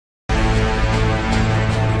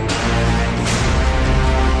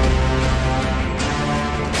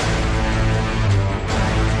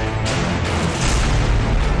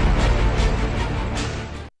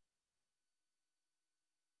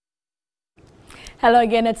Hello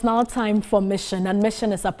again, it's now time for Mission, and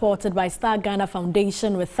Mission is supported by Star Ghana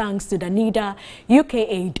Foundation with thanks to Danida,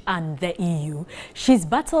 UKAID and the EU. She's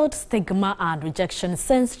battled stigma and rejection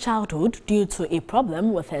since childhood due to a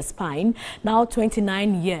problem with her spine. Now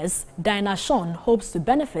 29 years, Dinah Shawn hopes to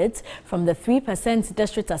benefit from the 3%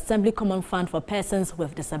 District Assembly Common Fund for Persons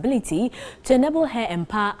with Disability to enable her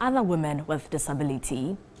empower other women with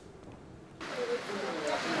disability.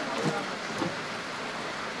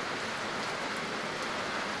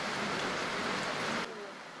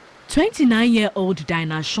 "29-year-old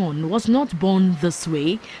Dinah Shawn was not born this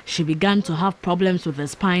way. She began to have problems with her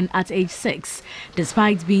spine at age 6.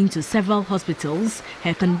 Despite being to several hospitals,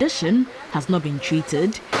 her condition has not been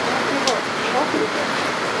treated.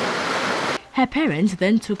 Her parents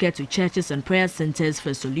then took her to churches and prayer centers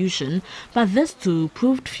for a solution, but this too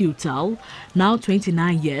proved futile. Now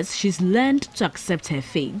 29 years, she's learned to accept her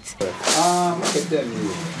fate.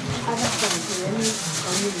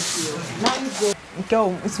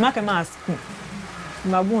 It's my mask.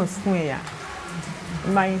 My bones square.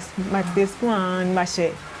 My this one, my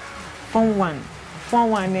share. Phone one,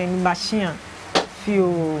 and machine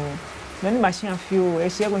few. Then machine few. A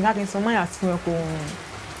share when having some my smoke.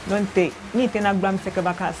 Don't take me 10 grams take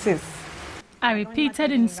back assist. I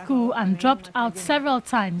repeated in school and dropped out several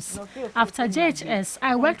times. After JHS,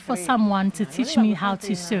 I worked for someone to teach me how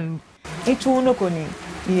to sew.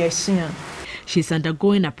 She's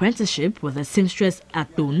undergoing apprenticeship with a seamstress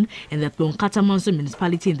at Thun in the Thun Katamanso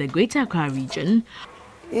municipality in the Greater Accra region.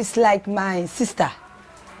 It's like my sister.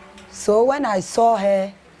 So when I saw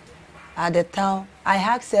her at the town, I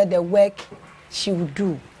asked her the work she would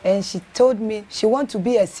do. And she told me she wants to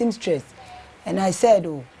be a seamstress. And I said,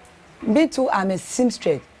 oh, me too, I'm a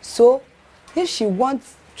seamstress. So if she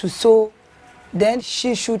wants to sew, then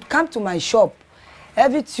she should come to my shop.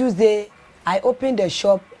 Every Tuesday, I open the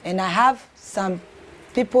shop and I have some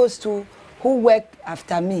people too who work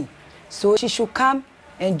after me. So she should come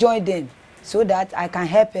and join them so that I can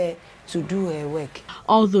help her to do her work.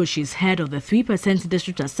 Although she's head of the 3%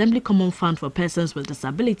 District Assembly Common Fund for Persons with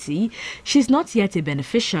Disability, she's not yet a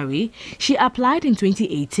beneficiary. She applied in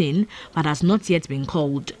 2018 but has not yet been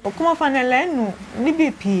called. Common Fund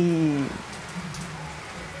BBP.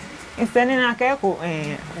 Instead of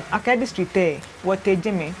a district, what a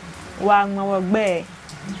Jimmy, one more bear,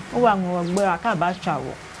 one more bear, a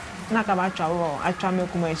cabacho, Nakabacho, I try to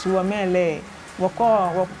come to a melee, walk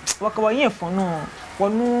away for no.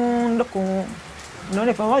 No,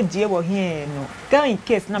 if I want to here, no. Go in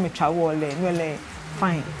case na me travel,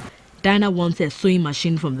 fine. Dinah wants a sewing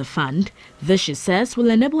machine from the fund. This, she says, will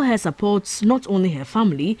enable her support not only her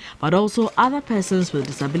family but also other persons with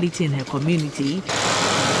disability in her community.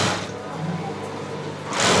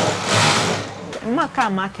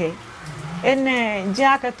 Make ene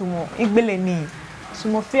jacket to mo igbeleni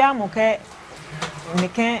sumofia moke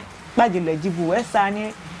meke badile jibu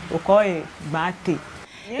esani okoye bate.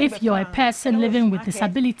 If you're a person living with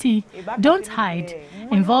disability, don't hide.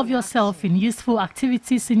 Involve yourself in useful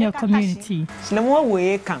activities in your community.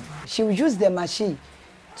 She will use the machine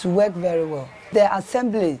to work very well. The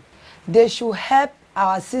assembly, they should help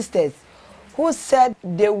our sisters who said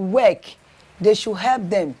they work. They should help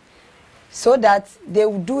them so that they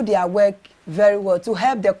will do their work very well to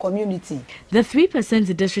help the community. The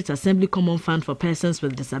 3% District Assembly Common Fund for Persons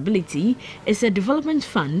with Disability is a development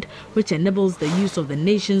fund which enables the use of the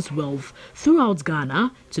nation's wealth throughout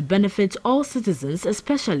Ghana to benefit all citizens,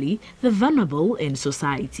 especially the vulnerable in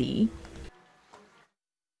society.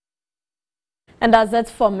 And that's it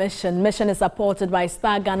for Mission. Mission is supported by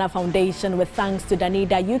Star Ghana Foundation with thanks to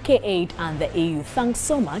Danida, UKAID and the EU. Thanks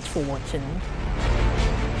so much for watching.